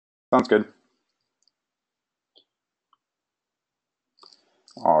Sounds good.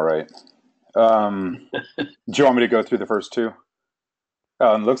 All right. Do you want me to go through the first two?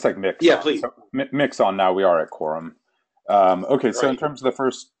 Looks like Mick's Yeah, on. please. So Mick's on now. We are at quorum. Okay, so in Great. terms of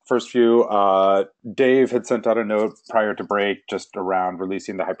the first few, Dave had sent out a note prior to break just around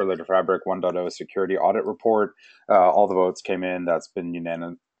releasing the Hyperledger Fabric 1.0 security audit report. All the votes came in. That's been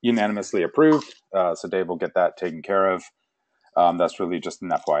unanimously approved. So Dave will get that taken care of. That's really just an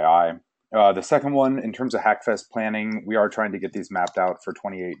FYI. The second one, in terms of Hackfest planning, we are trying to get these mapped out for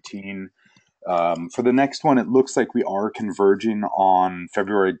 2018. For the next one, it looks like we are converging on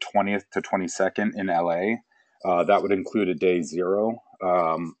February 20th to 22nd in LA. That would include a day zero.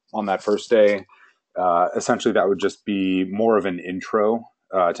 On that first day, essentially, that would just be more of an intro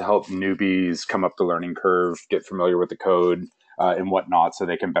to help newbies come up the learning curve, get familiar with the code and whatnot, so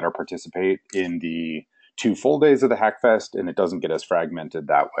they can better participate in the 2 full days of the Hackfest, and it doesn't get as fragmented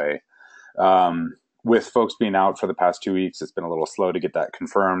that way. With folks being out for the past 2 weeks, it's been a little slow to get that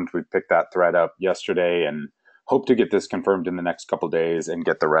confirmed. We picked that thread up yesterday and hope to get this confirmed in the next couple of days and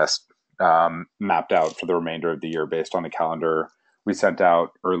get the rest mapped out for the remainder of the year based on the calendar we sent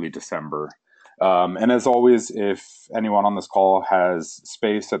out early December. And as always, if anyone on this call has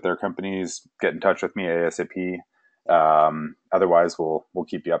space at their companies, get in touch with me ASAP. Otherwise, we'll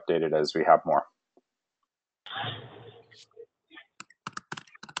keep you updated as we have more.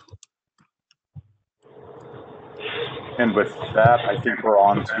 And with that, I think we're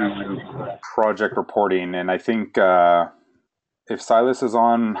on to project reporting. And I think if Silas is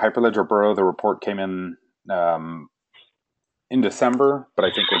on Hyperledger Burrow, the report came in December, but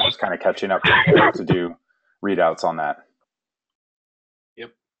I think we're just kind of catching up to do readouts on that.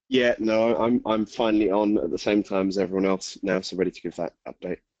 Yep. Yeah, no, I'm finally on at the same time as everyone else now, so ready to give that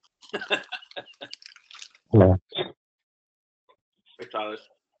update. Hello. Thanks, Silas.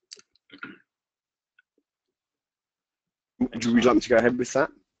 Would you like me to go ahead with that?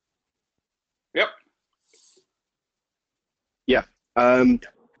 Yep. Yeah.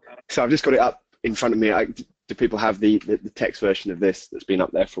 So I've just got it up in front of me. Do people have the text version of this that's been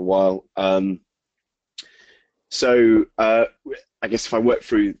up there for a while? So I guess if I work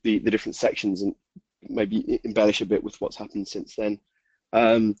through the different sections and maybe embellish a bit with what's happened since then.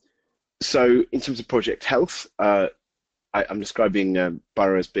 So in terms of project health, I'm describing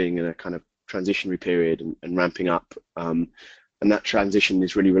Burrow as being in a kind of transitionary period and ramping up. And that transition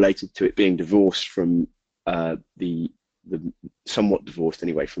is really related to it being divorced from the somewhat divorced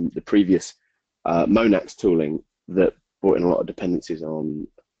anyway from the previous Monax tooling that brought in a lot of dependencies on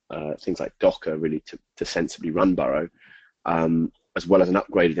things like Docker really to sensibly run Burrow, as well as an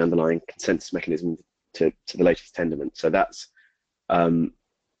upgrade of the underlying consensus mechanism to the latest Tendermint. So that's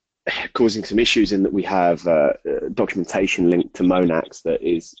causing some issues in that we have documentation linked to Monax that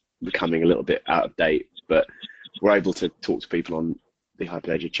is becoming a little bit out of date, but we're able to talk to people on the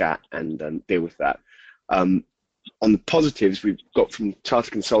Hyperledger chat and deal with that. On the positives, we've got from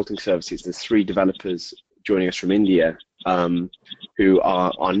Chartered Consulting Services, there's 3 developers joining us from India who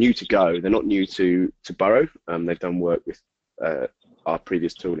are new to Go. They're not new to Burrow. They've done work with our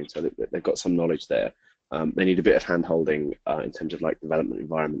previous tooling, so they've got some knowledge there. They need a bit of hand-holding in terms of like development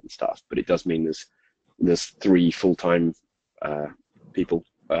environment and stuff, but it does mean there's 3 full-time people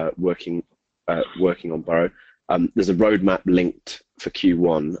working on Burrow. There's a roadmap linked for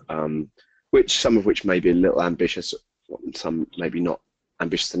Q1, some of which may be a little ambitious, some maybe not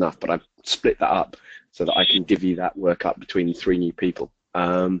ambitious enough, but I've split that up so that I can divvy that work up between 3 new people.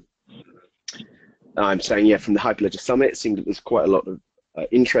 I'm saying, yeah, from the Hyperledger Summit, it seemed that there's quite a lot of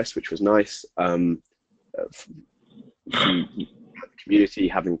interest, which was nice. From the community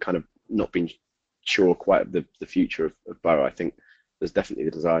having kind of not been sure quite of the future of Burrow, I think there's definitely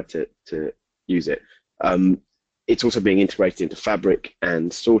the desire to use it. It's also being integrated into Fabric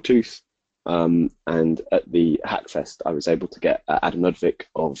and Sawtooth. And at the Hackfest, I was able to get Adam Ludwig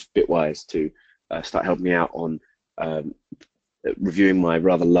of Bitwise to start helping me out on reviewing my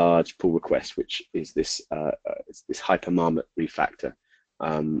rather large pull request, which is this Hyper Marmot refactor,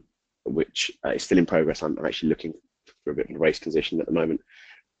 which is still in progress. I'm actually looking for a bit of a race transition at the moment.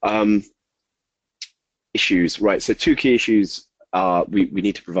 Issues, right? So 2 key issues are we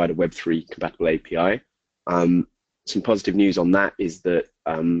need to provide a Web3 compatible API. Some positive news on that is that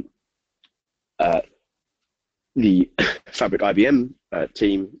the Fabric IBM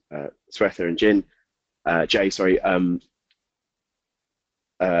team, Sretha and Jay,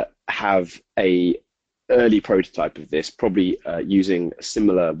 have a early prototype of this, probably using a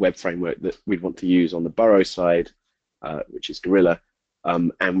similar web framework that we'd want to use on the Burrow side, which is Gorilla.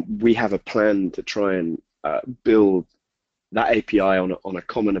 And we have a plan to try and build that API on a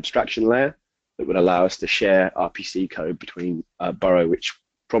common abstraction layer that would allow us to share RPC code between Burrow, which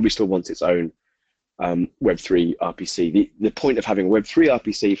probably still wants its own Web3 RPC. The point of having a Web3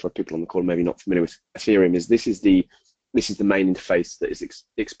 RPC, for people on the call maybe not familiar with Ethereum, is this is the main interface that is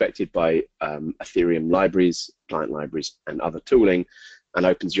expected by Ethereum libraries, client libraries, and other tooling, and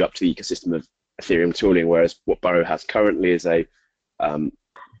opens you up to the ecosystem of Ethereum tooling. Whereas what Burrow has currently is a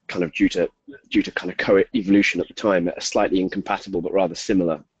kind of due to kind of co-evolution at the time, a slightly incompatible but rather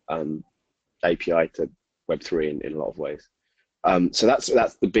similar API to Web3 in a lot of ways. So that's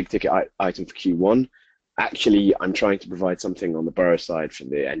the big ticket item for Q1. Actually, I'm trying to provide something on the Burrow side for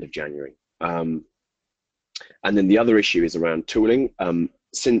the end of January. And then the other issue is around tooling.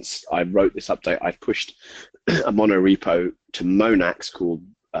 Since I wrote this update, I've pushed a mono repo to Monax called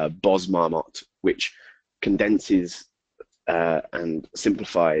Bosmarmot, which condenses and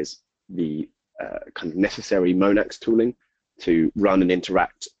simplifies the kind of necessary Monax tooling to run and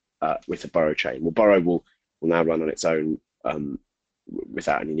interact with the Burrow chain. Well, Burrow will now run on its own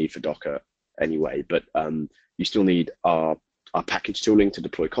without any need for Docker anyway, but you still need our package tooling to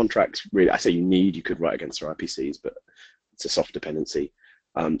deploy contracts. Really, I say you could write against our RPCs, but it's a soft dependency.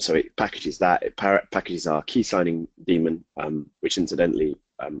 So it packages that. It packages our key signing daemon, which incidentally,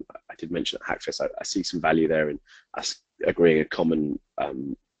 I did mention at Hackfest, I see some value there in us agreeing a common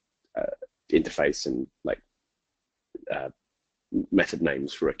interface and like method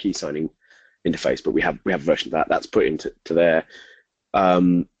names for a key signing interface, but we have a version of that's put into there,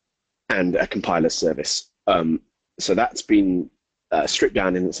 and a compiler service. So that's been stripped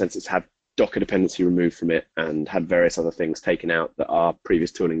down in the sense it's had Docker dependency removed from it and had various other things taken out that our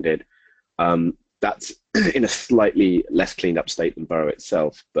previous tooling did. That's in a slightly less cleaned up state than Burrow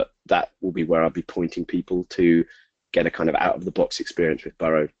itself, but that will be where I'll be pointing people to get a kind of out of the box experience with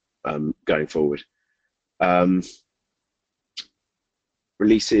Burrow going forward.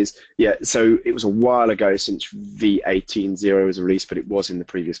 Releases, yeah, so it was a while ago since V18.0 was released, but it was in the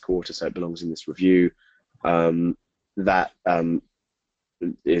previous quarter, so it belongs in this review. That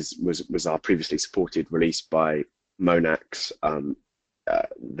was our previously supported release by Monax.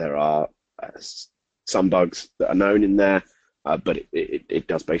 There are some bugs that are known in there, but it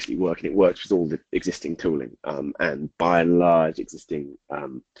does basically work, and it works with all the existing tooling and by and large existing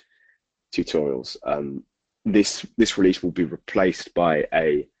tutorials. This release will be replaced by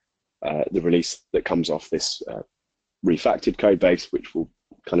the release that comes off this refactored code base, which will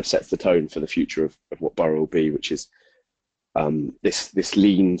kind of sets the tone for the future of what Burrow will be, which is this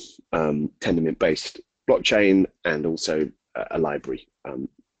lean Tendermint based blockchain, and also a library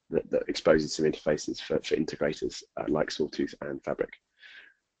that exposes some interfaces for integrators like Sawtooth and Fabric.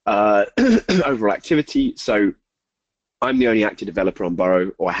 Overall activity, so I'm the only active developer on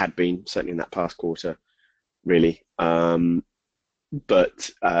Burrow, or I had been, certainly in that past quarter, really. But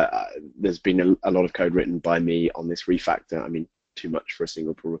there's been a lot of code written by me on this refactor. I mean, too much for a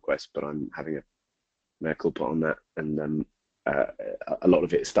single pull request, but I'm having a mea culpa on that. And a lot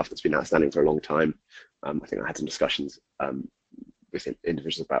of it is stuff that's been outstanding for a long time. I think I had some discussions with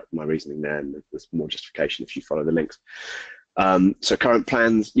individuals about my reasoning there, and there's more justification if you follow the links. So current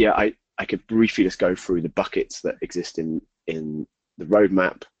plans, yeah, I could briefly just go through the buckets that exist in the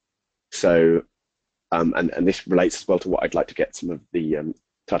roadmap. So, and this relates as well to what I'd like to get some of the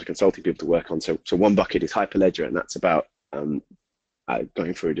Tata Consulting people to work on. So one bucket is Hyperledger, and that's about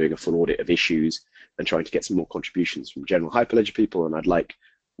going through doing a full audit of issues and trying to get some more contributions from general Hyperledger people. And I'd like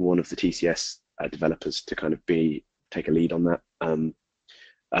one of the TCS developers to kind of take a lead on that.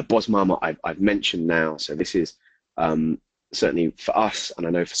 Bosmarmot I've mentioned now, so this is certainly for us, and I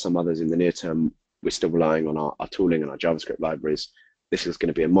know for some others in the near term, we're still relying on our tooling and our JavaScript libraries. This is going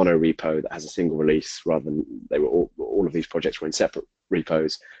to be a mono repo that has a single release, rather than they were all of these projects were in separate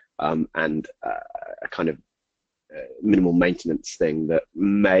repos, and a kind of minimal maintenance thing that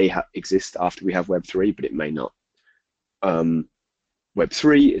may exist after we have Web3, but it may not.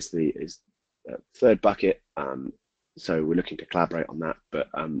 Web3 is the third bucket, so we're looking to collaborate on that, but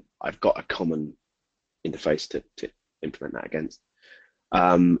I've got a common interface to implement that against.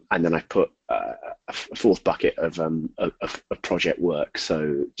 And then I put a fourth bucket of project work,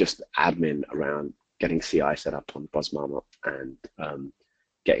 so just admin around getting CI set up on Bosmarmot and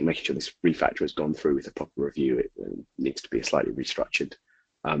making sure this refactor has gone through with a proper review. It needs to be slightly restructured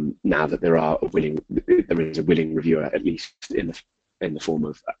now that there is a willing reviewer, at least in the form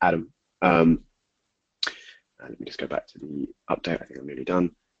of Adam. Let me just go back to the update. I think I'm nearly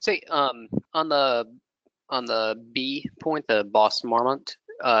done. Say on the B point, the Bosmarmot.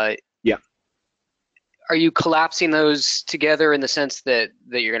 Yeah. are you collapsing those together in the sense that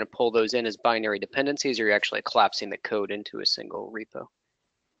you're going to pull those in as binary dependencies, or you're actually collapsing the code into a single repo?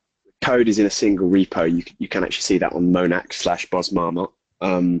 Code is in a single repo. You can actually see that on Monax/Boss Marmot.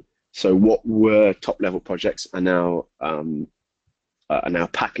 So what were top level projects are now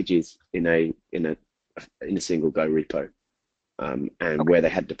packages in a single Go repo, and Okay. where they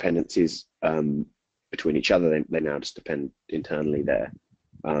had dependencies between each other, they now just depend internally there.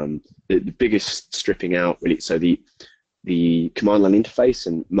 The biggest stripping out really, so the command line interface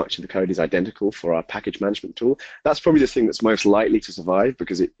and much of the code is identical for our package management tool. That's probably the thing that's most likely to survive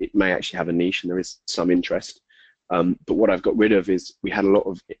because it may actually have a niche and there is some interest. But what I've got rid of is we had a lot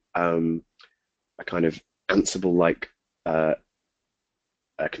of a kind of Ansible-like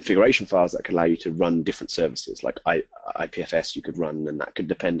configuration files that could allow you to run different services, like IPFS you could run, and that could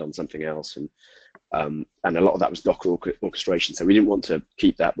depend on something else. And a lot of that was Docker orchestration, so we didn't want to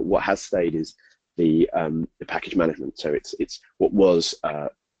keep that. But what has stayed is the package management. So it's what was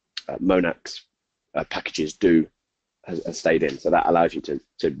Monax packages do has stayed in. So that allows you to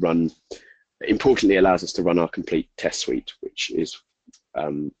run. Importantly, allows us to run our complete test suite, which is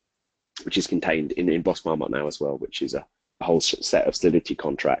contained in Boss Marmot now as well, which is a whole set of solidity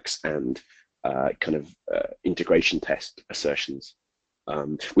contracts and kind of integration test assertions,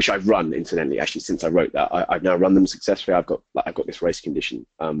 which I've run incidentally. Actually, since I wrote that, I've now run them successfully. I've got this race condition,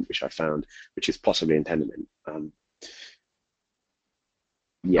 which I found, which is possibly in Tendermint.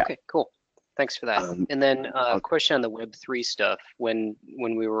 Yeah. Okay, cool. Thanks for that. And then a question on the Web3 stuff. When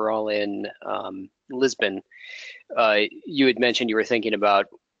we were all in Lisbon, you had mentioned you were thinking about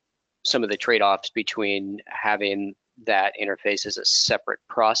some of the trade-offs between having that interface as a separate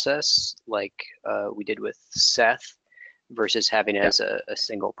process, like we did with Seth, versus having it as a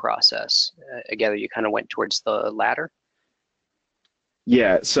single process. I gather you kind of went towards the latter.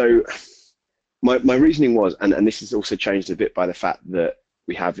 Yeah. So my reasoning was, and this is also changed a bit by the fact that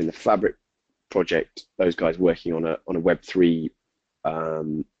we have in the Fabric project those guys working on a Web3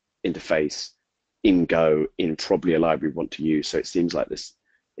 interface in Go in probably a library we want to use. So it seems like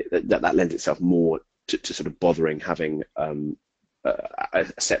that lends itself more to sort of bothering having a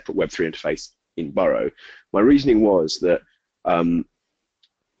separate Web3 interface in Burrow. My reasoning was that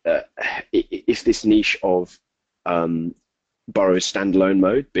if this niche of Burrow's standalone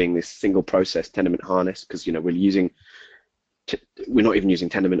mode being this single process Tendermint harness, because we're not even using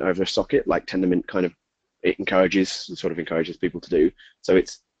Tendermint over a socket like Tendermint kind of encourages people to do. So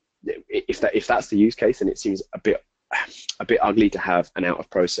if that's the use case, then it seems a bit ugly to have an out of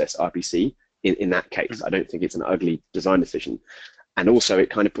process RPC in that case. I don't think it's an ugly design decision, and also it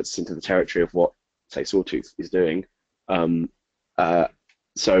kind of puts us into the territory of what, say, Sawtooth is doing. Yeah,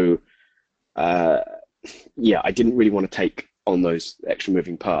 I didn't really want to take on those extra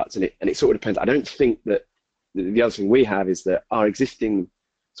moving parts, and it sort of depends. I don't think that the other thing we have is that our existing,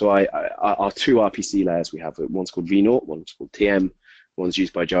 our two RPC layers we have, one's called V0, one's called TM, one's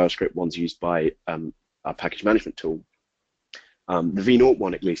used by JavaScript, one's used by our package management tool. The V0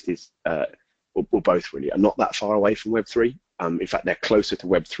 one, at least, is or both really are not that far away from Web3. In fact, they're closer to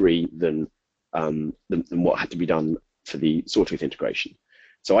Web3 than what had to be done for the Sawtooth integration.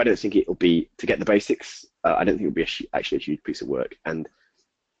 So I don't think it'll be, to get the basics, I don't think it'll be actually a huge piece of work. And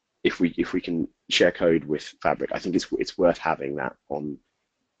if we can share code with Fabric, I think it's worth having that on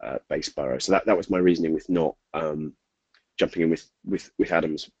base Burrow. So that was my reasoning with not jumping in with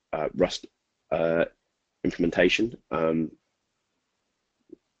Adam's Rust implementation.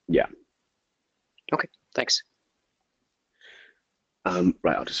 Yeah. Okay, thanks.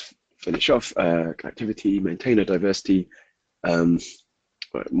 Right, I'll just finish off. Activity, maintainer diversity.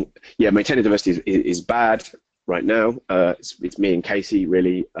 Yeah, maintainer diversity is bad right now. It's me and Casey,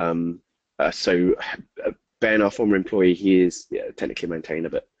 really. So Ben, our former employee, he is technically a maintainer,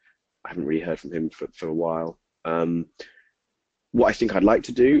 but I haven't really heard from him for a while. What I think I'd like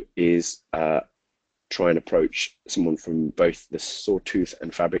to do is try and approach someone from both the Sawtooth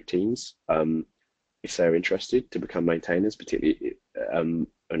and Fabric teams, if they're interested to become maintainers, particularly, and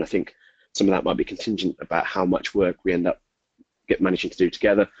I think some of that might be contingent about how much work we end up managing to do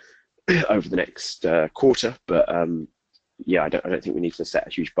together over the next quarter. But yeah, I don't think we need to set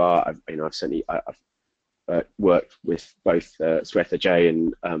a huge bar. I've worked with both Swetha, Jay,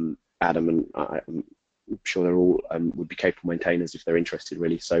 and Adam, and I'm sure they're all would be capable maintainers if they're interested,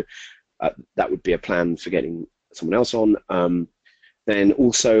 really. So that would be a plan for getting someone else on. Then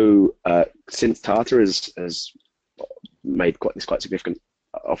also, since Tata has made quite significant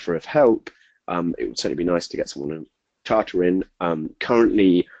offer of help, it would certainly be nice to get someone in Tata in.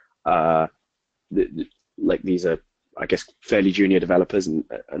 Currently, like these are, I guess, fairly junior developers, and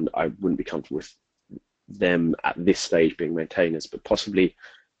I wouldn't be comfortable with them at this stage being maintainers, but possibly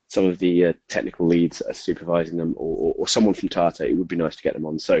some of the technical leads that are supervising them, or someone from Tata. It would be nice to get them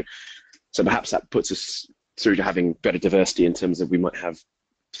on. So perhaps that puts us through to having better diversity in terms of we might have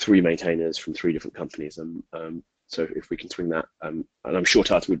 3 maintainers from 3 different companies. So if we can swing that, and I'm sure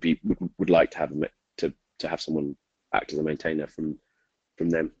Tata would like to have them to have someone act as a maintainer from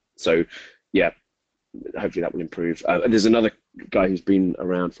them. So yeah, hopefully that will improve. And there's another guy who's been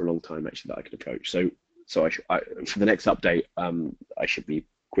around for a long time actually that I could approach. So for the next update, I should be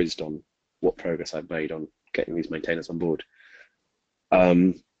quizzed on what progress I've made on getting these maintainers on board.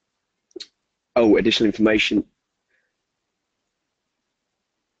 Additional information.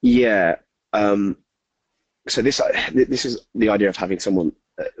 Yeah. So this is the idea of having someone,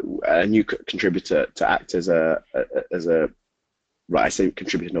 a new contributor, to act as a right, I say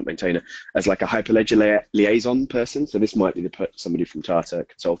contributor, not maintainer, as like a Hyperledger liaison person. So this might be somebody from Tata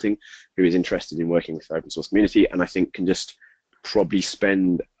Consulting who is interested in working with the open source community, and I think can just probably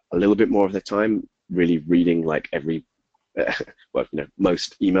spend a little bit more of their time really reading like every,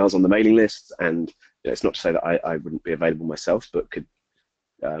 most emails on the mailing lists. And it's not to say that I wouldn't be available myself, but could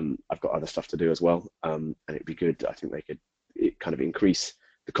I've got other stuff to do as well, and it'd be good. I think it kind of increase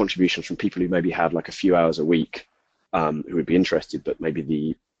the contributions from people who maybe have like a few hours a week, who would be interested, but maybe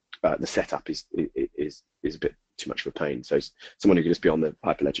the setup is a bit too much of a pain. So someone who could just be on the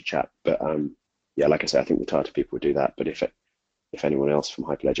Hyperledger chat. But yeah, like I said, I think the Tata people would do that. But if anyone else from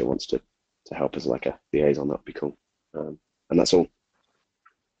Hyperledger wants to help as like a liaison, that would be cool. And that's all.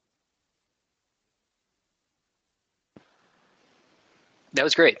 That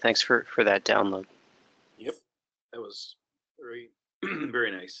was great. Thanks for that download. Yep, that was very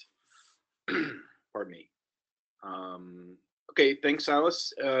very nice. Pardon me. Okay, thanks,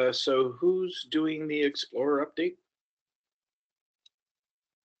 Alice. So who's doing the Explorer update?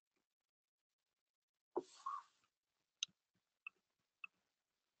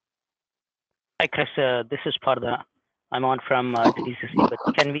 Hi, Chris. This is Partha. I'm on from TSC, but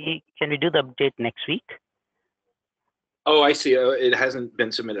can we do the update next week? Oh, I see. It hasn't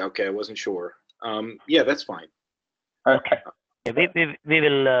been submitted. Okay, I wasn't sure. Yeah, that's fine. Okay. Yeah, we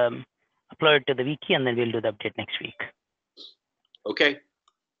will upload it to the wiki, and then we'll do the update next week. Okay.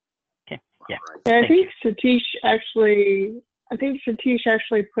 Okay. Yeah. Right. Yeah, I think Satish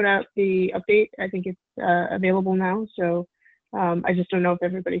actually put out the update. I think it's available now. So I just don't know if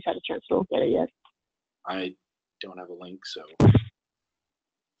everybody's had a chance to look at it yet. I don't have a link, so.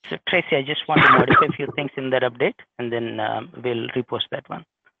 So Tracy, I just want to modify a few things in that update, and then we'll repost that one.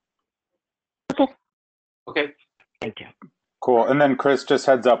 Okay. Thank you. Cool. And then Chris, just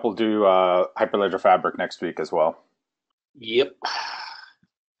heads up, we'll do Hyperledger Fabric next week as well. Yep.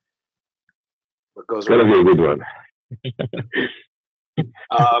 What goes That'll be a good one.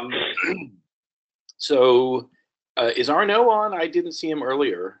 So is Arnaud on? I didn't see him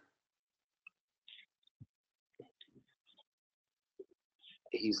earlier.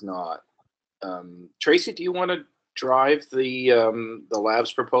 He's not. Tracy, do you want to drive the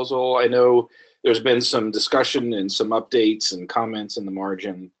labs proposal? I know there's been some discussion and some updates and comments in the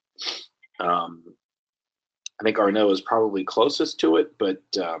margin. I think Arnaud is probably closest to it, but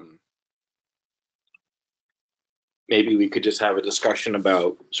maybe we could just have a discussion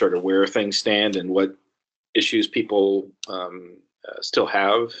about sort of where things stand and what issues people still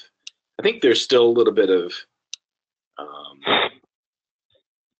have. I think there's still a little bit of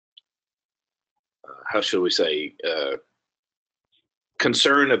how should we say,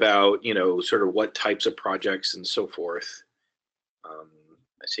 concern about, sort of what types of projects and so forth.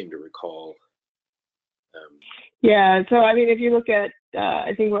 I seem to recall. Yeah, so I mean, if you look at,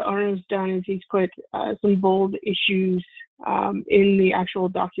 I think what Arnaud's done is he's put some bold issues in the actual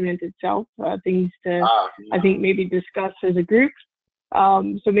document itself, things to, I think, maybe discuss as a group.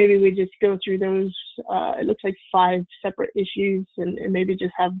 So maybe we just go through those, it looks like 5 separate issues, and maybe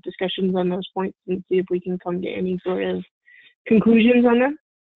just have discussions on those points and see if we can come to any sort of conclusions on them.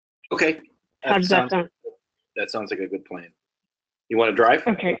 Okay. How does that sound? That sounds like a good plan. You want to drive?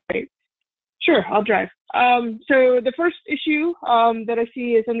 Okay, great. Sure, I'll drive. So the first issue that I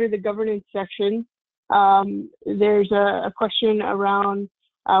see is under the governance section. There's a question around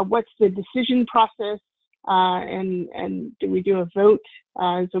what's the decision process, and do we do a vote?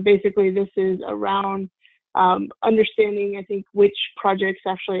 So basically this is around understanding, I think, which projects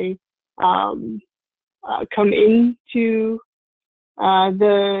actually come into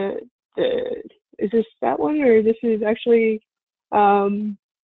is this that one, or this is actually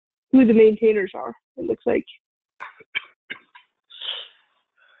who the maintainers are, it looks like.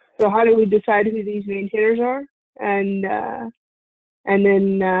 So how do we decide who these maintainers are? And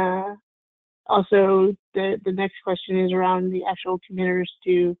then Also, the next question is around the actual committers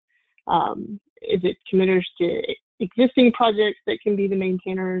to, is it committers to existing projects that can be the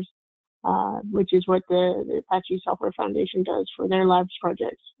maintainers, which is what the Apache Software Foundation does for their labs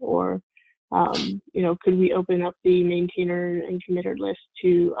projects, or could we open up the maintainer and committer list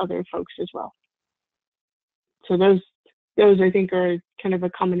to other folks as well? So those I think are kind of a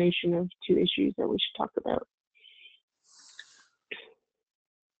combination of two issues that we should talk about.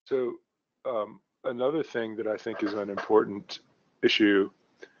 So another thing that I think is an important issue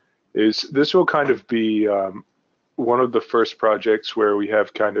is this will kind of be one of the first projects where we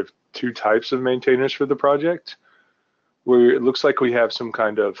have kind of two types of maintainers for the project, where it looks like we have some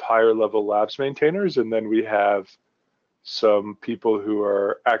kind of higher level labs maintainers, and then we have some people who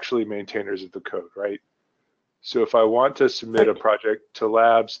are actually maintainers of the code, right? So if I want to submit a project to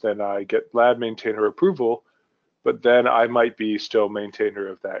labs, then I get lab maintainer approval, but then I might be still maintainer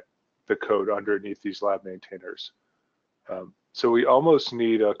of the code underneath these lab maintainers. So we almost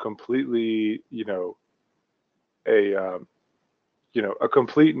need a completely, a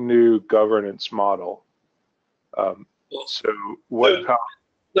complete new governance model. So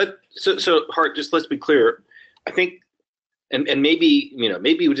Hart, just let's be clear. I think, and maybe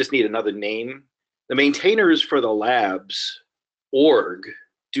maybe we just need another name. The maintainers for the labs org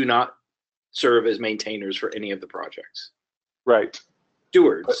do not serve as maintainers for any of the projects. Right.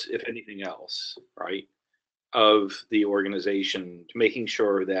 Stewards, if anything else, right, of the organization, making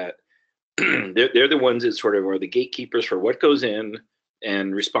sure that they're the ones that sort of are the gatekeepers for what goes in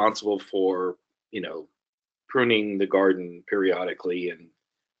and responsible for, pruning the garden periodically and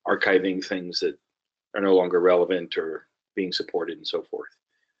archiving things that are no longer relevant or being supported and so forth.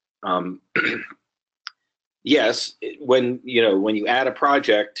 Yes, when you add a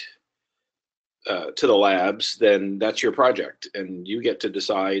project to the labs, then that's your project, and you get to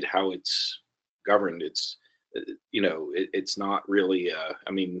decide how it's governed. It's it's not really.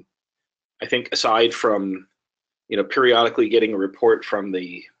 I think aside from periodically getting a report from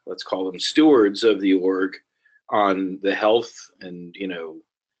the, let's call them stewards of the org, on the health and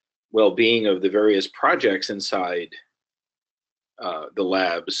well-being of the various projects inside the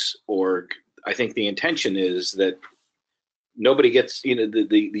labs org, I think the intention is that nobody gets,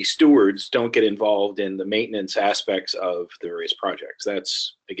 the stewards don't get involved in the maintenance aspects of the various projects.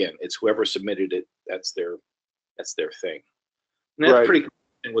 That's, again, it's whoever submitted it, that's their thing. And that's pretty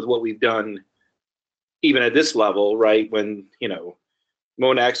consistent with what we've done even at this level, right? When,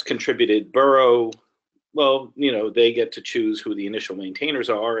 Monax contributed Burrow, well, they get to choose who the initial maintainers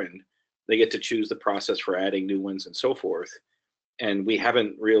are, and they get to choose the process for adding new ones and so forth. And we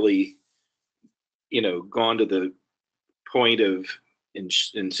haven't really, gone to the point of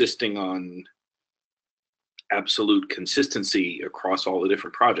insisting on absolute consistency across all the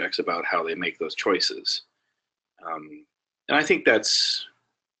different projects about how they make those choices. And I think that's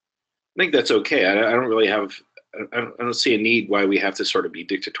okay. I don't really have, I don't see a need why we have to sort of be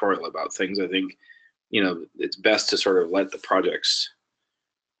dictatorial about things. I think, it's best to sort of let the projects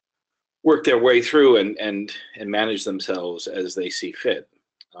work their way through and manage themselves as they see fit.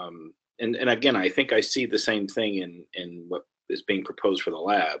 And again, I think I see the same thing in what is being proposed for the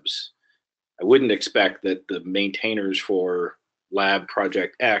labs. I wouldn't expect that the maintainers for lab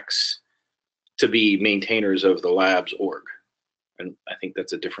project X to be maintainers of the labs org. And I think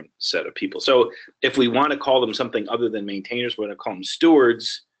that's a different set of people. So if we want to call them something other than maintainers, we want to call them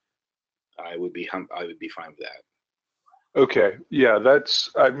stewards, I would be fine with that. Okay. Yeah,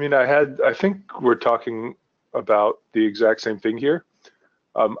 I think we're talking about the exact same thing here.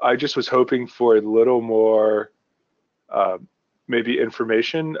 I just was hoping for a little more maybe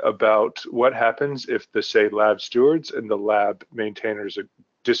information about what happens if the, say, lab stewards and the lab maintainers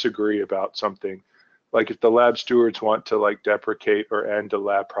disagree about something. Like if the lab stewards want to deprecate or end a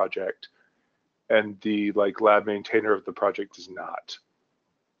lab project and the lab maintainer of the project does not.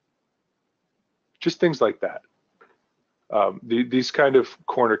 Just things like that. These kind of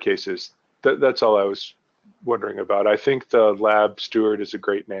corner cases, that's all I was wondering about. I think the lab steward is a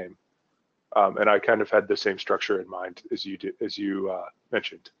great name. And I kind of had the same structure in mind as you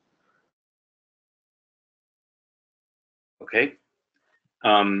mentioned. Okay.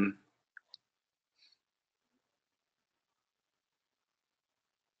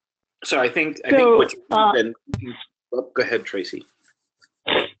 So I think what go ahead, Tracy.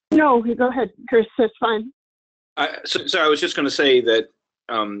 No, go ahead, Chris. That's fine. So I was just going to say that.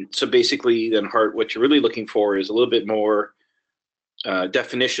 So basically, then, Hart, what you're really looking for is a little bit more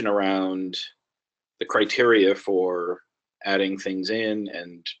definition around the criteria for adding things in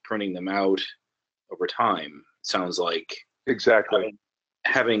and pruning them out over time. Sounds like exactly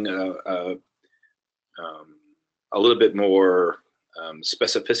having a a little bit more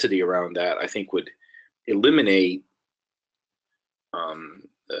specificity around that, I think would eliminate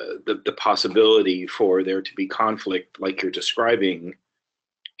the possibility for there to be conflict like you're describing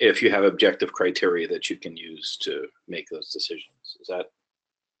if you have objective criteria that you can use to make those decisions. Is that?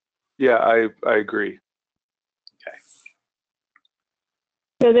 Yeah, I agree. Okay.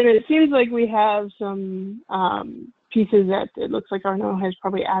 So then it seems like we have some pieces that it looks like Arnaud has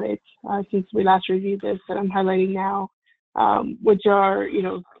probably added since we last reviewed this that I'm highlighting now, which are, you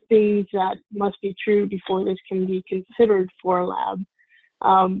know, things that must be true before this can be considered for a lab.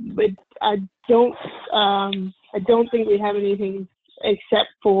 But I don't think we have anything except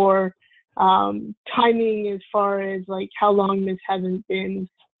for timing as far as like how long this hasn't been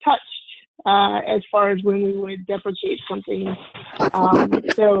touched, as far as when we would deprecate something.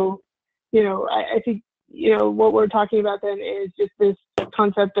 So, you know, I think, you know, what we're talking about then is just this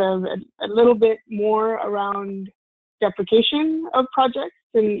concept of a little bit more around deprecation of projects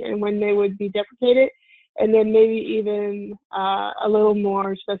and when they would be deprecated, and then maybe even a little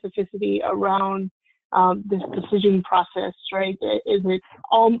more specificity around this decision process, right? Is it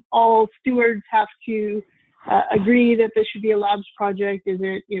all stewards have to agree that this should be a labs project? Is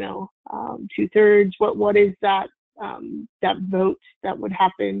it, you know, 2/3? What is that that vote that would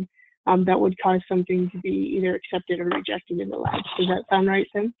happen that would cause something to be either accepted or rejected in the labs? Does that sound right,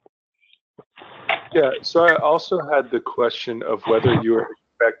 Tim? Yeah, so I also had the question of whether you were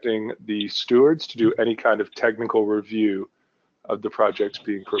expecting the stewards to do any kind of technical review of the projects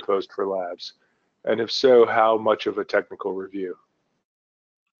being proposed for labs. And if so, how much of a technical review?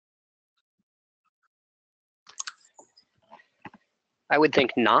 I would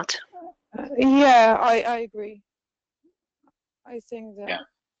think not. Yeah, I agree. I think that. Yeah.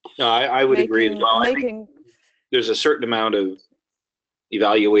 No, I would agree as well. I think there's a certain amount of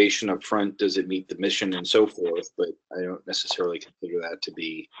evaluation up front. Does it meet the mission and so forth? But I don't necessarily consider that to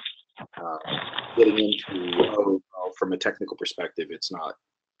be getting into, from a technical perspective, it's not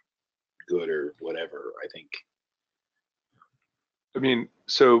good or whatever, I think. I mean,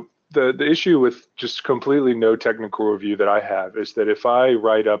 so the issue with just completely no technical review that I have is that if I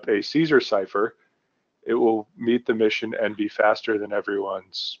write up a Caesar cipher, it will meet the mission and be faster than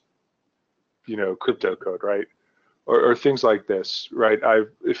everyone's, you know, crypto code, right? Or things like this, right?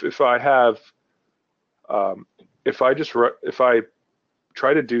 If I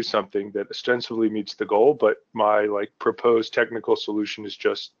try to do something that ostensibly meets the goal, but my like proposed technical solution is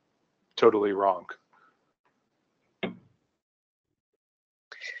just totally wrong. I'm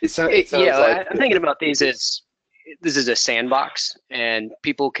thinking about these as this is a sandbox, and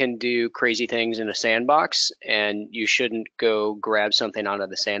people can do crazy things in a sandbox, and you shouldn't go grab something out of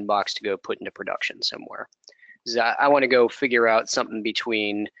the sandbox to go put into production somewhere. I want to go figure out something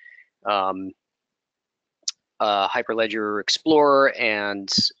between Hyperledger Explorer and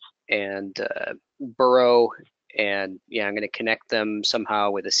Burrow, and yeah, I'm going to connect them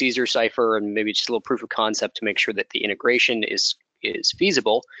somehow with a Caesar cipher and maybe just a little proof of concept to make sure that the integration is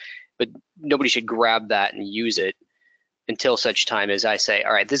feasible. But nobody should grab that and use it until such time as I say,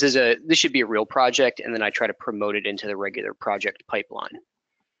 all right, this should be a real project, and then I try to promote it into the regular project pipeline.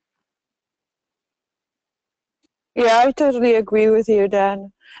 Yeah, I totally agree with you,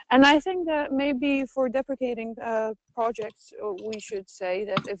 Dan. And I think that maybe for deprecating projects, we should say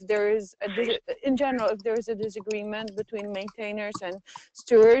that if there is, in general, if there is a disagreement between maintainers and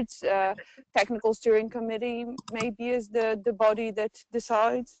stewards, technical steering committee maybe is the body that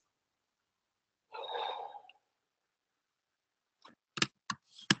decides.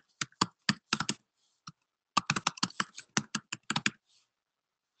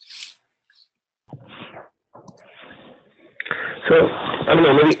 So, I don't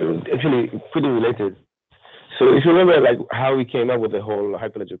know, maybe actually pretty related. So if you remember like how we came up with the whole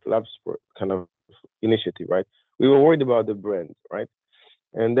Hyperledger Labs kind of initiative, right? We were worried about the brand, right?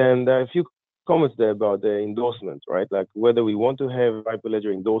 And then there are a few comments there about the endorsement, right? Like whether we want to have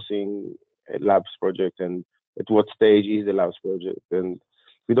Hyperledger endorsing a labs project and at what stage is the labs project. And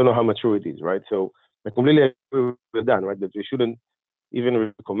we don't know how mature it is, right? So I completely agree with Dan, right? That we shouldn't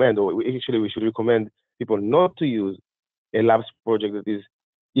even recommend, or we should recommend people not to use a labs project that is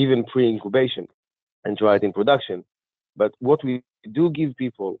even pre-incubation and try it in production. But what we do give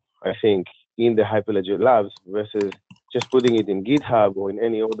people, I think, in the Hyperledger labs versus just putting it in GitHub or in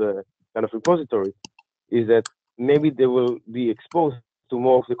any other kind of repository is that maybe they will be exposed to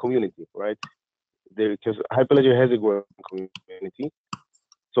more of the community, right? Because Hyperledger has a growing community,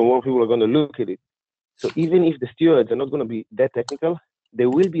 so more people are going to look at it. So even if the stewards are not going to be that technical, they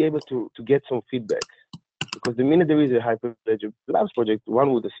will be able to get some feedback. Because the minute there is a Hyperledger Labs project,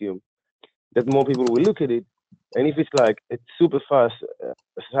 one would assume that more people will look at it. And if it's like a super fast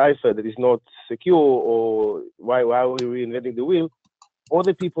cipher that is not secure, or why are we reinventing the wheel,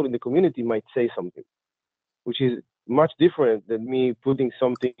 other people in the community might say something, which is much different than me putting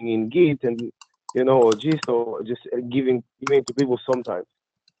something in Git and, you know, or Gist, or just giving it to people sometimes.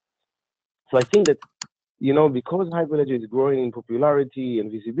 So I think that, you know, because Hyperledger is growing in popularity and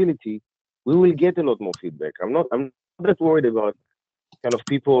visibility, we will get a lot more feedback. I'm not that worried about kind of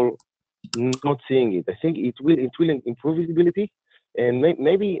people not seeing it. I think it will improve visibility, and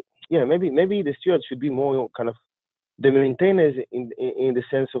maybe the stewards should be more kind of the maintainers in the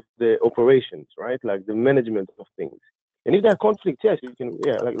sense of the operations, right? Like the management of things. And if there are conflicts, yes, we can,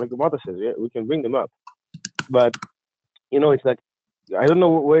 like Marta says, we can bring them up. But you know, it's like, I don't know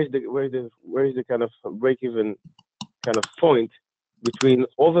where is the kind of break-even kind of point between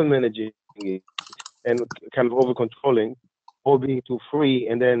over managing it and kind of over controlling, or being too free,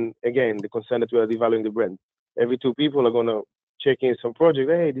 and then again the concern that we are devaluing the brand. Every 2 people are gonna check in some project.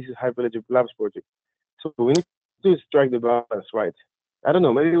 Hey, this is Hyperledger Labs project. So we need to strike the balance right. I don't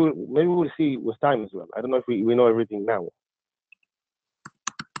know. Maybe we'll see with time as well. I don't know if we know everything now.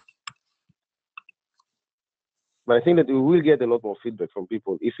 But I think that we will get a lot more feedback from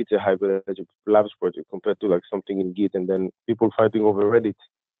people if it's a Hyperledger Labs project compared to like something in Git and then people fighting over Reddit,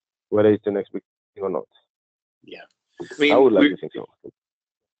 whether it's the next big thing or not. Yeah, I mean, I would like to think so.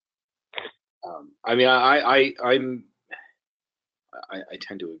 I mean, I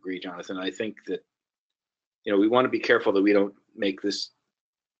tend to agree, Jonathan. I think that, you know, we want to be careful that we don't make this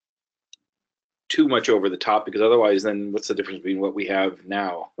too much over the top, because otherwise, then what's the difference between what we have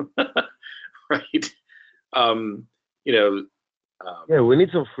now, right? You know. Yeah, we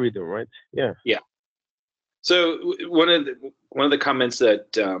need some freedom, right? Yeah. Yeah. So one of the comments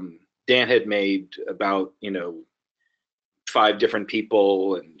that Dan had made about, you know, 5 different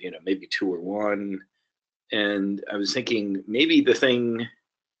people and, you know, maybe 2 or 1, and I was thinking maybe the thing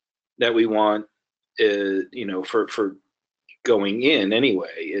that we want is, you know, for going in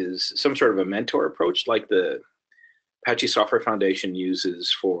anyway, is some sort of a mentor approach like the Apache Software Foundation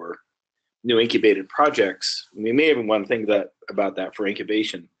uses for new incubated projects. We may even want to think about that for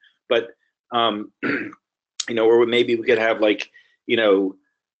incubation, but you know, or maybe we could have, like, you know,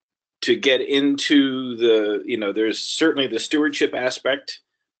 to get into the, you know, there's certainly the stewardship aspect,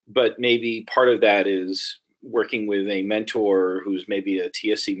 but maybe part of that is working with a mentor who's maybe a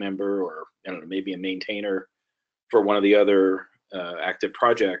TSC member, or I don't know, maybe a maintainer for one of the other active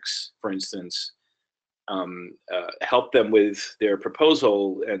projects, for instance, help them with their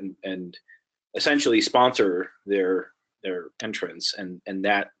proposal and essentially sponsor their entrance, and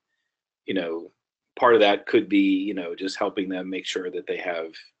that, you know, part of that could be, you know, just helping them make sure that they have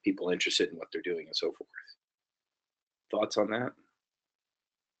people interested in what they're doing and so forth. Thoughts on that?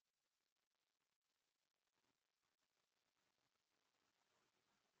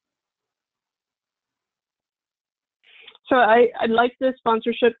 So I like the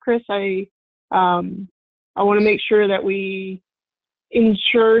sponsorship, Chris. I want to make sure that we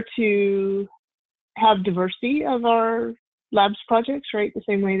ensure to have diversity of our labs projects, right? The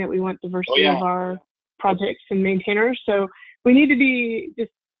same way that we want diversity of our projects and maintainers. So we need to be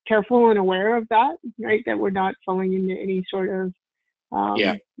just careful and aware of that, right? That we're not falling into any sort of,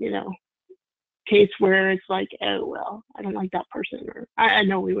 you know, case where it's like, oh, well, I don't like that person, or I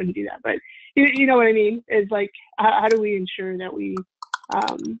know we wouldn't do that, but you know what I mean? Is like, how do we ensure that we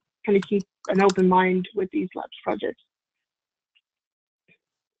kind of keep an open mind with these labs projects?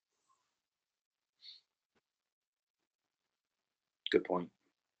 Good point.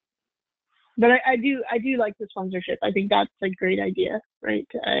 But I do like the sponsorship. I think that's a great idea, right?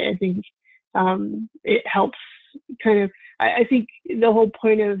 I think it helps kind of, I think the whole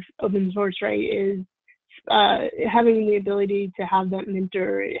point of open source, right, is having the ability to have that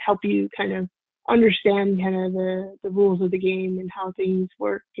mentor help you kind of understand kind of the rules of the game and how things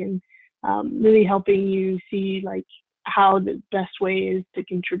work, and really helping you see like how the best way is to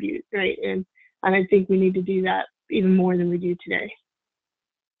contribute, right? And I think we need to do that even more than we do today.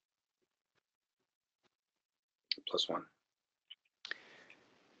 +1.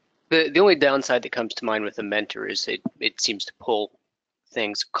 The only downside that comes to mind with a mentor is it seems to pull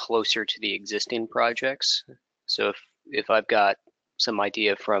things closer to the existing projects. So if I've got some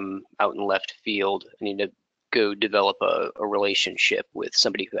idea from out in left field, I need to go develop a relationship with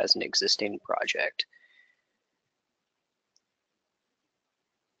somebody who has an existing project.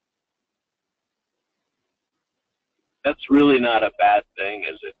 That's really not a bad thing,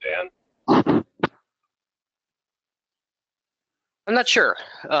 is it, Dan? I'm not sure.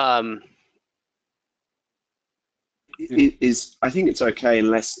 I think it's okay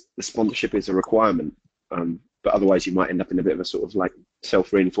unless the sponsorship is a requirement. But otherwise, you might end up in a bit of a sort of like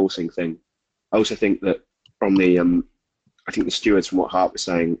self-reinforcing thing. I also think that from the, I think the stewards, from what Hart was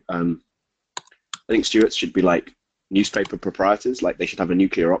saying, I think stewards should be like newspaper proprietors. Like they should have a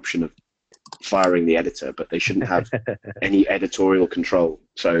nuclear option of firing the editor, but they shouldn't have any editorial control.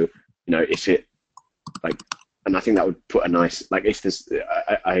 So, if it like, and I think that would put a nice, like if there's,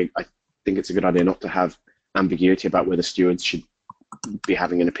 I think it's a good idea not to have ambiguity about whether stewards should be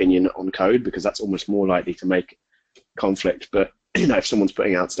having an opinion on code, because that's almost more likely to make conflict. But if someone's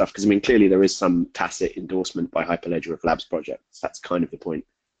putting out stuff, because I mean clearly there is some tacit endorsement by Hyperledger of Labs projects. That's kind of the point.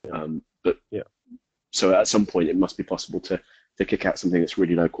 But yeah, so at some point it must be possible to kick out something that's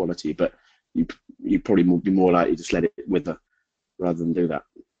really low quality. But you probably would be more likely to just let it wither rather than do that.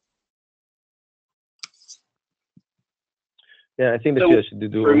 Yeah, I think the stewards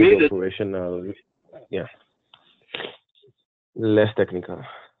should do all operational. Yeah. Less technical.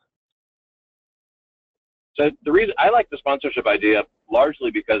 So the reason I like the sponsorship idea largely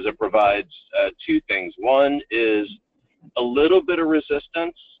because it provides two things. One is a little bit of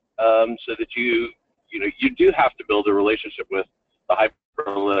resistance, so that you do have to build a relationship with the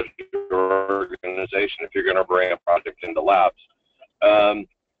Hyperledger organization if you're going to bring a project into labs.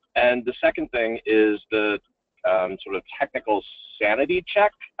 And the second thing is the sort of technical sanity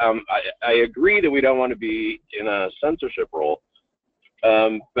check. I agree that we don't want to be in a censorship role,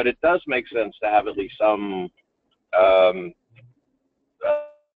 but it does make sense to have at least some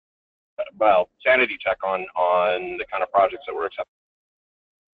sanity check on the kind of projects that we're accepting.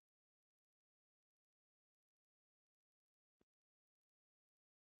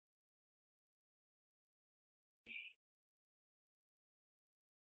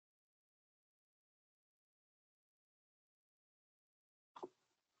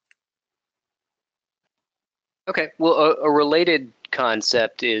 Okay, well, a related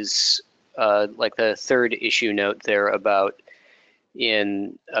concept is like the third issue note there about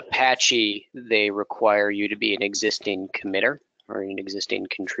in Apache, they require you to be an existing committer or an existing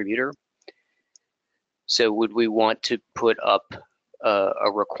contributor. So would we want to put up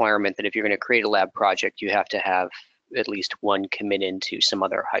a requirement that if you're going to create a lab project, you have to have at least one commit into some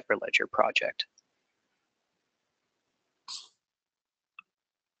other Hyperledger project?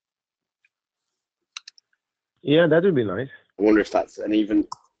 Yeah, that would be nice. I wonder if that's an even,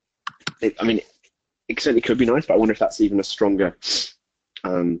 I mean, it certainly could be nice, but I wonder if that's even a stronger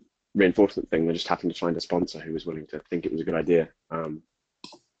reinforcement thing than just having to find a sponsor who was willing to think it was a good idea. I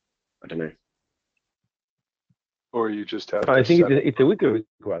don't know. Or you just have. I think it's a weaker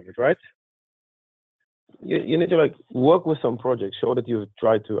requirement, right? You need to like work with some projects, show that you've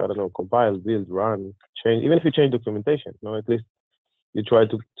tried to, I don't know, compile, build, run, change. Even if you change documentation, at least you try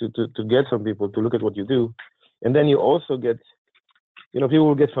to get some people to look at what you do, and then you also get, people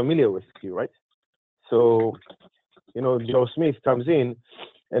will get familiar with you, right? So, Joe Smith comes in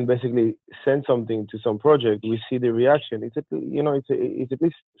and basically sends something to some project. We see the reaction. It's it's at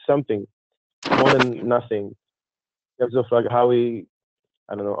least something more than nothing. In terms of like how he,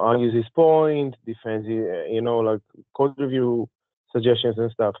 I don't know, argues his point, defends, like code review suggestions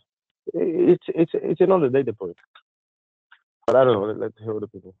and stuff. It's another data point. But I don't know. Let's hear other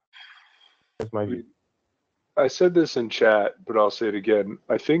people. That's my view. I said this in chat, but I'll say it again.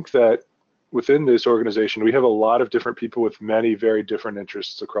 I think that within this organization, we have a lot of different people with many very different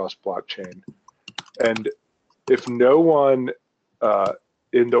interests across blockchain. And if no one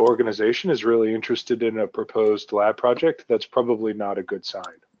in the organization is really interested in a proposed lab project, that's probably not a good sign.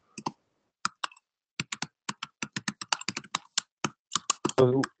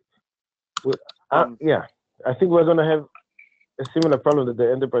 Yeah, I think we're going to have a similar problem that the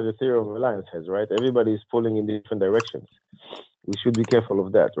Enterprise Ethereum Alliance has, right? Everybody is pulling in different directions. We should be careful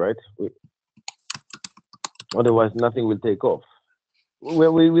of that, right? Otherwise, nothing will take off.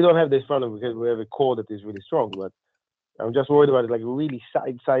 We don't have this problem because we have a core that is really strong, but I'm just worried about it, like really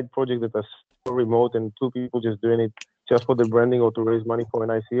side projects that are so remote and two people just doing it just for the branding or to raise money for an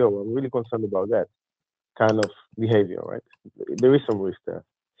ICO. I'm really concerned about that kind of behavior, right? There is some risk there.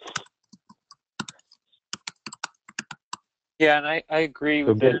 Yeah, and I agree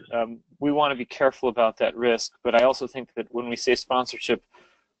with it. We want to be careful about that risk, but I also think that when we say sponsorship,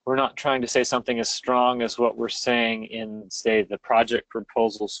 we're not trying to say something as strong as what we're saying in, say, the project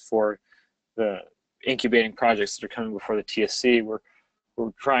proposals for the incubating projects that are coming before the TSC. We're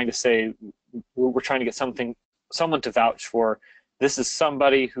trying to say, we're trying to get someone to vouch for, this is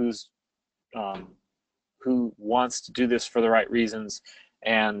somebody who's who wants to do this for the right reasons,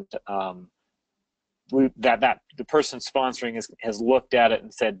 and the person sponsoring has looked at it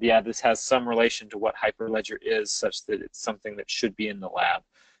and said, yeah, this has some relation to what Hyperledger is, such that it's something that should be in the lab,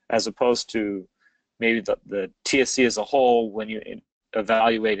 as opposed to maybe the TSC as a whole, when you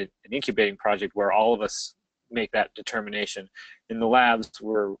evaluate an incubating project where all of us make that determination. In the labs,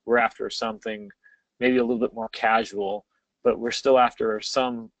 we're after something maybe a little bit more casual, but we're still after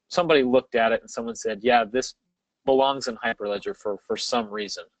somebody looked at it and someone said, yeah, this belongs in Hyperledger for some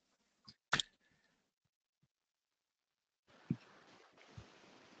reason.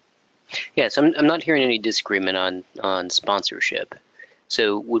 Yes, I'm not hearing any disagreement on sponsorship.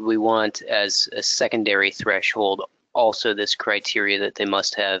 So would we want as a secondary threshold also this criteria that they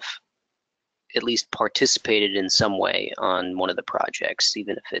must have at least participated in some way on one of the projects,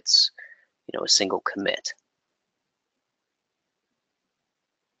 even if it's, you know, a single commit?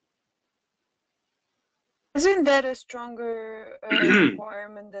 Isn't that a stronger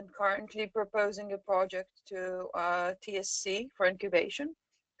requirement than currently proposing a project to TSC for incubation?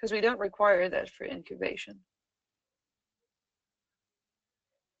 Because we don't require that for incubation.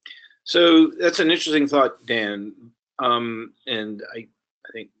 So that's an interesting thought, Dan. And I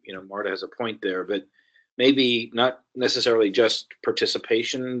think, you know, Marta has a point there, but maybe not necessarily just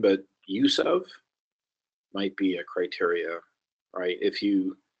participation, but use of might be a criteria, right? If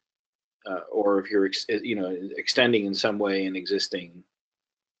you, or if you're, you know, extending in some way an existing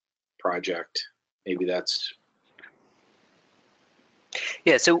project, maybe that's.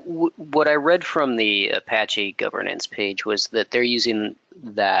 Yeah, so what I read from the Apache governance page was that they're using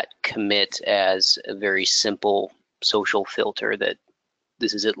that commit as a very simple social filter, that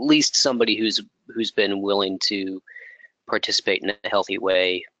this is at least somebody who's been willing to participate in a healthy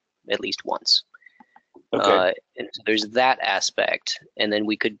way at least once. Okay. And so there's that aspect, and then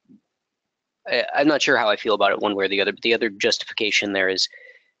we could, I'm not sure how I feel about it one way or the other, but the other justification there is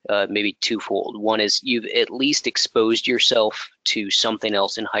maybe twofold. One is you've at least exposed yourself to something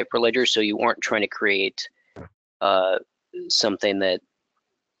else in Hyperledger, so you aren't trying to create something that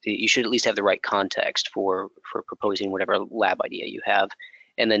you should at least have the right context for proposing whatever lab idea you have.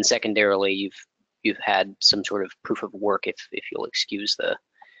 And then secondarily, you've had some sort of proof of work, if you'll excuse the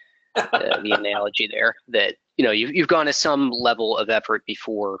analogy there, that, you know, you've gone to some level of effort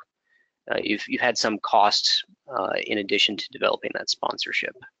before. You've had some costs in addition to developing that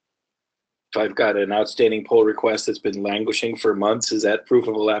sponsorship. If I've got an outstanding pull request that's been languishing for months, is that proof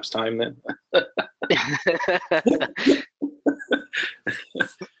of elapsed time then?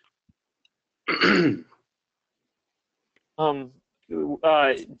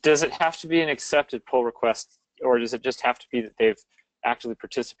 Does it have to be an accepted pull request, or does it just have to be that they've actively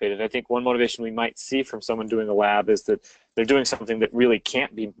participated? I think one motivation we might see from someone doing a lab is that they're doing something that really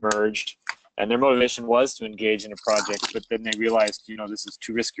can't be merged, and their motivation was to engage in a project, but then they realized, you know, this is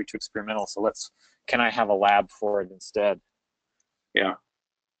too risky or too experimental, so can I have a lab for it instead? Yeah,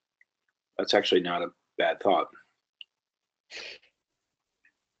 that's actually not a bad thought.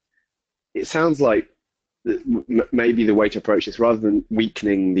 It sounds like maybe the way to approach this, rather than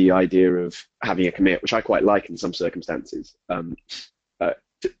weakening the idea of having a commit, which I quite like in some circumstances,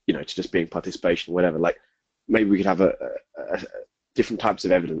 you know, to just being participation or whatever, like maybe we could have a different types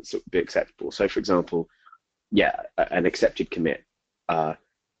of evidence that would be acceptable. So for example, yeah, an accepted commit,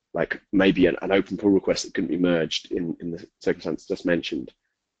 like maybe an open pull request that couldn't be merged in the circumstances just mentioned.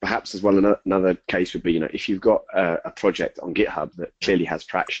 Perhaps as well, another case would be, you know, if you've got a project on GitHub that clearly has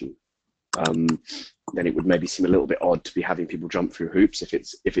traction, then it would maybe seem a little bit odd to be having people jump through hoops if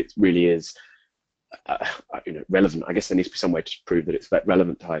it really is you know, relevant. I guess there needs to be some way to prove that it's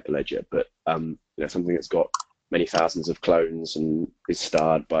relevant to Hyperledger, but you know, something that's got many thousands of clones and is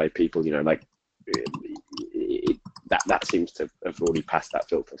starred by people, you know, like that seems to have already passed that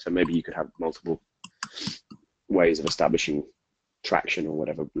filter. So maybe you could have multiple ways of establishing traction or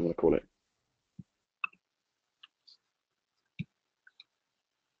whatever you want to call it.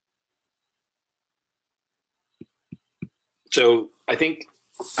 So I think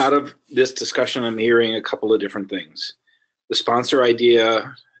out of this discussion, I'm hearing a couple of different things. The sponsor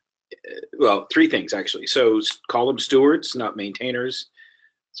idea, well, three things actually. So call them stewards, not maintainers,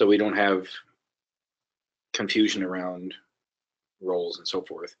 so we don't have confusion around roles and so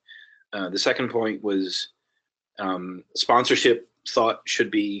forth. The second point was sponsorship thought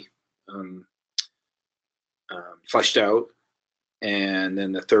should be fleshed out. And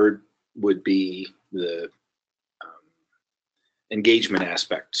then the third would be the engagement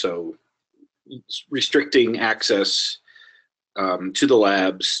aspect. So restricting access to the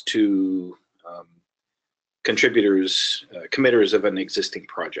labs to contributors, committers of an existing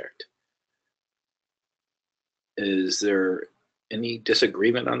project. Is there any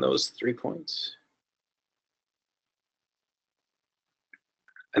disagreement on those 3 points?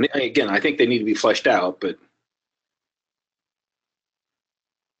 And again, I think they need to be fleshed out, but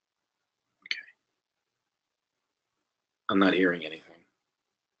okay. I'm not hearing anything.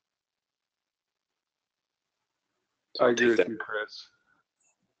 So I agree with you, Chris.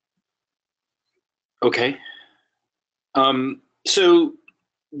 Okay. So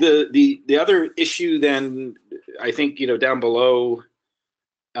the other issue then, I think, down below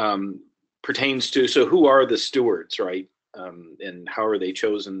pertains to, so who are the stewards, right? And how are they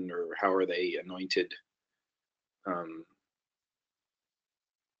chosen, or how are they anointed?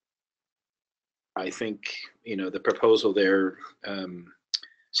 I think, the proposal there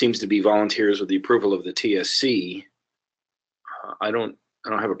seems to be volunteers with the approval of the TSC. I don't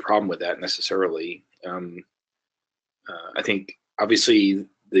have a problem with that necessarily. I think obviously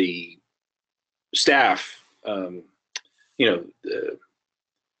the staff, the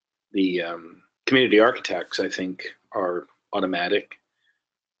community architects, I think, are automatic,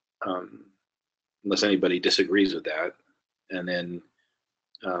 unless anybody disagrees with that. And then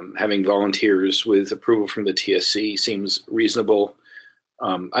having volunteers with approval from the TSC seems reasonable.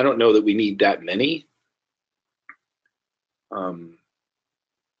 I don't know that we need that many.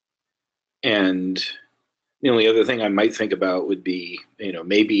 And the only other thing I might think about would be,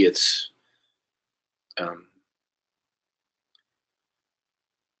 maybe it's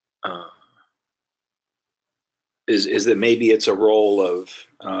is that maybe it's a role of,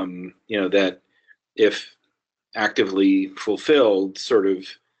 that if actively fulfilled, sort of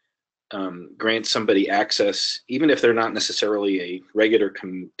grants somebody access, even if they're not necessarily a regular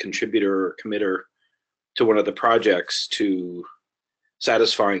contributor or committer to one of the projects, to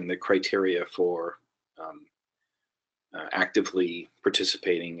satisfying the criteria for actively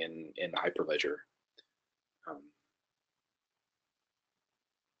participating in Hyperledger.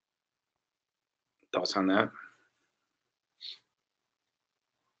 Thoughts on that?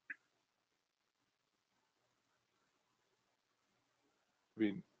 I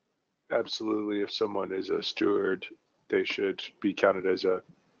mean, absolutely, if someone is a steward, they should be counted as a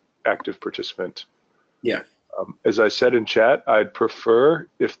active participant. Yeah. As I said in chat, I'd prefer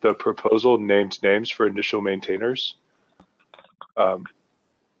if the proposal named names for initial maintainers.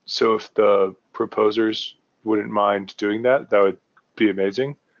 So if the proposers wouldn't mind doing that, that would be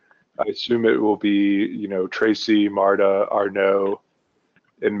amazing. I assume it will be, Tracy, Marta, Arnaud,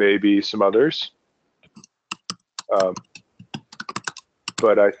 and maybe some others.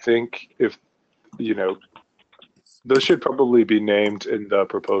 But I think if, those should probably be named in the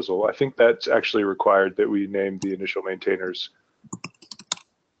proposal. I think that's actually required, that we name the initial maintainers.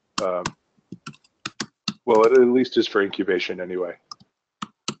 Well, it at least is for incubation anyway.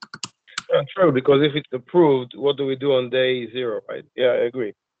 True, because if it's approved, what do we do on day 0, right? Yeah, I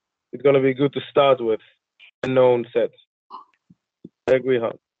agree. It's going to be good to start with a known set. I agree,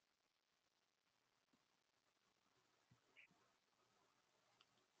 Hans.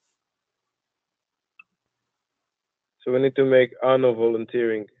 So we need to make Arno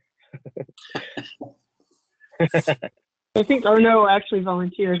volunteering. I think Arnaud actually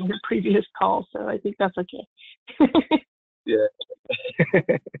volunteered in the previous call, so I think that's okay. Yeah.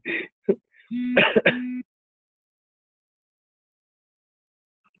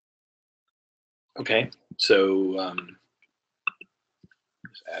 Okay, so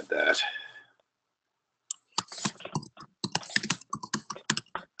let's add that.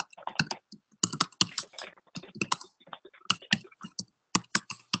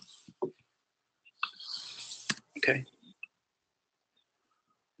 Okay.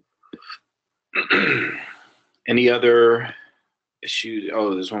 Any other issues?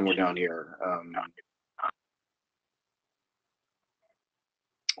 Oh, there's one more down here.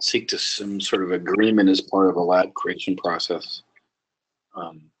 Seek to some sort of agreement as part of a lab creation process.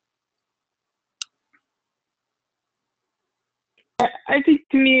 I think,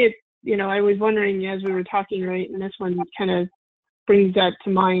 to me, I was wondering as we were talking, right, and this one kind of brings that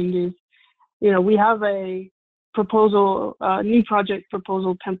to mind, is, we have a proposal, new project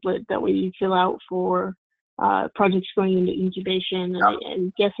proposal template that we fill out for projects going into incubation. And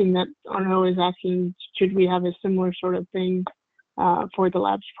I'm guessing that Arnaud is asking, should we have a similar sort of thing for the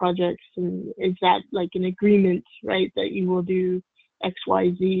labs projects? And is that like an agreement, right, that you will do X,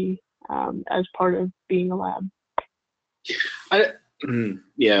 Y, Z as part of being a lab?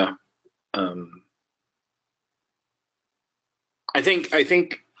 Yeah. I think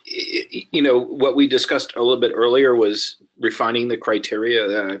what we discussed a little bit earlier was refining the criteria.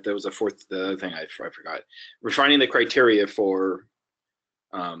 That was the fourth thing I forgot. Refining the criteria for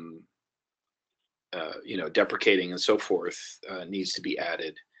deprecating and so forth needs to be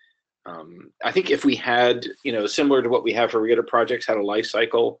added. I think if we had, similar to what we have for regular projects, had a life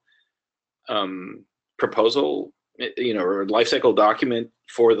cycle proposal, or a life cycle document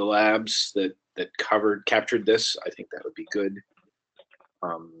for the labs that captured this, I think that would be good.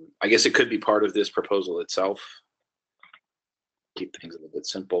 I guess it could be part of this proposal itself. Keep things a little bit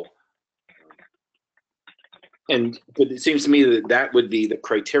simple. But it seems to me that would be the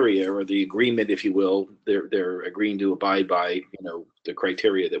criteria or the agreement, if you will. They're agreeing to abide by, the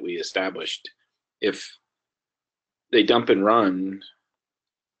criteria that we established. If they dump and run,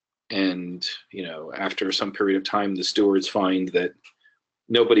 and after some period of time, the stewards find that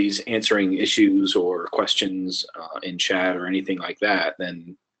nobody's answering issues or questions in chat or anything like that,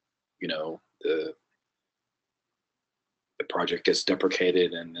 then the project gets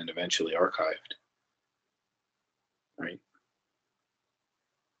deprecated and then eventually archived. Right.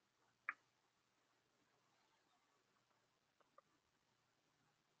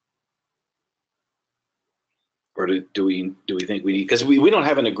 Or do we think we need, because we don't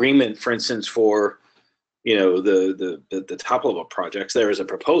have an agreement, for instance, for the top level projects. There is a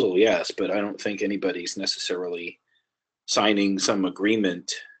proposal, yes, but I don't think anybody's necessarily signing some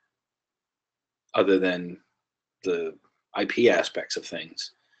agreement other than the IP aspects of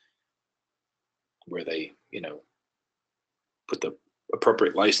things, where they put the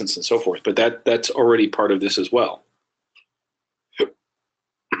appropriate license and so forth. But that's already part of this as well.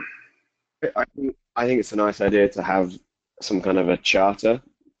 I think it's a nice idea to have some kind of a charter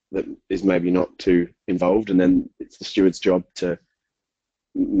that is maybe not too involved, and then it's the steward's job to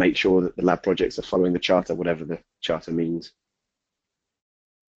make sure that the lab projects are following the charter, whatever the charter means.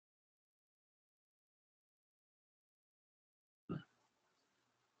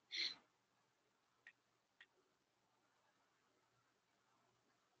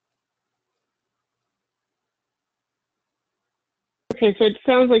 Okay, so it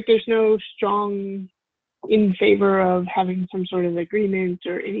sounds like there's no strong in favor of having some sort of agreement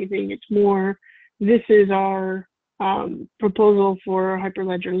or anything. It's more, this is our proposal for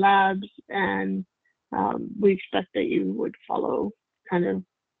Hyperledger Labs, and we expect that you would follow kind of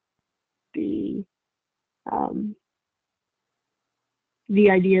the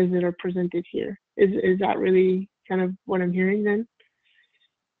ideas that are presented here. Is that really kind of what I'm hearing then?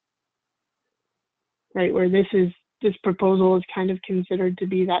 Right, where this proposal is kind of considered to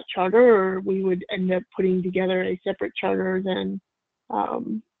be that charter, or we would end up putting together a separate charter than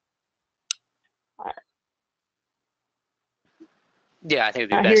yeah, I think it'd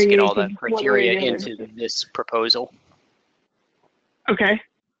be best to get all the criteria into this proposal. Okay.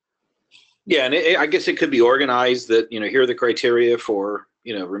 Yeah, and I guess it could be organized that, here are the criteria for,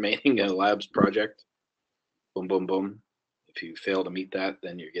 remaining a labs project. Boom, boom, boom. If you fail to meet that,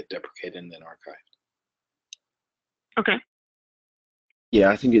 then you get deprecated and then archived. Okay. Yeah,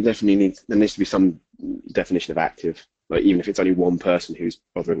 I think there needs to be some definition of active, like even if it's only one person who's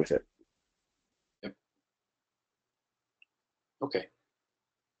bothering with it. Yep. Okay.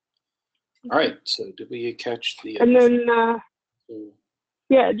 All right. So did we catch the? And then,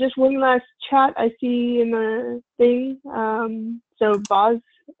 yeah, just one last chat I see in the thing. So Boz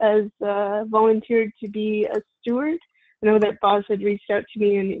has volunteered to be a steward. I know that Boz had reached out to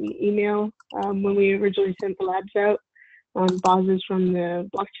me in an email when we originally sent the labs out. Boz is from the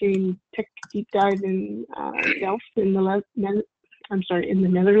blockchain tech deep dive in Delft in the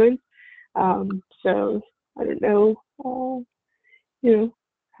Netherlands. So I don't know,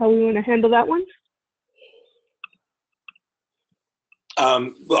 how we want to handle that one.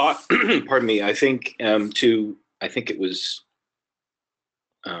 Well, pardon me. I think it was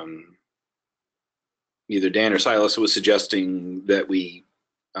either Dan or Silas was suggesting that we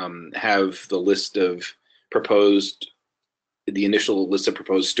have the list of the initial list of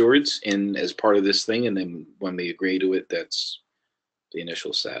proposed stewards in as part of this thing, and then when we agree to it, that's the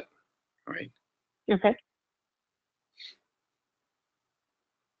initial set. All right. Okay.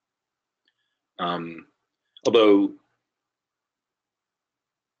 Although,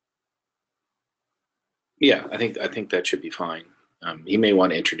 yeah, I think that should be fine. He may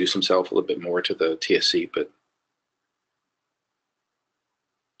want to introduce himself a little bit more to the TSC, but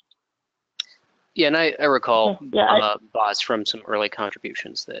yeah, and I recall Boz from some early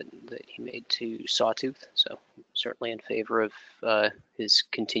contributions that he made to Sawtooth, so certainly in favor of his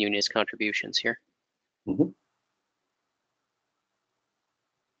continuing his contributions here. Mm-hmm.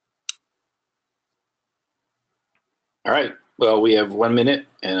 All right. Well, we have 1 minute,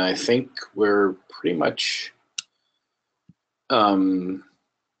 and I think we're pretty much good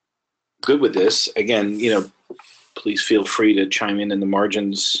with this. Again, please feel free to chime in the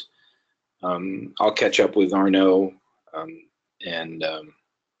margins. I'll catch up with Arnaud, and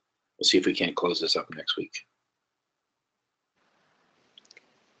we'll see if we can't close this up next week.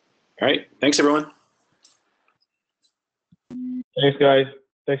 All right. Thanks, everyone. Thanks, guys.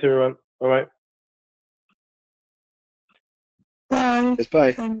 Thanks, everyone. Bye-bye. Bye. Yes,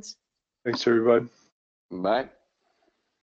 bye. Thanks. Thanks, everybody. Bye.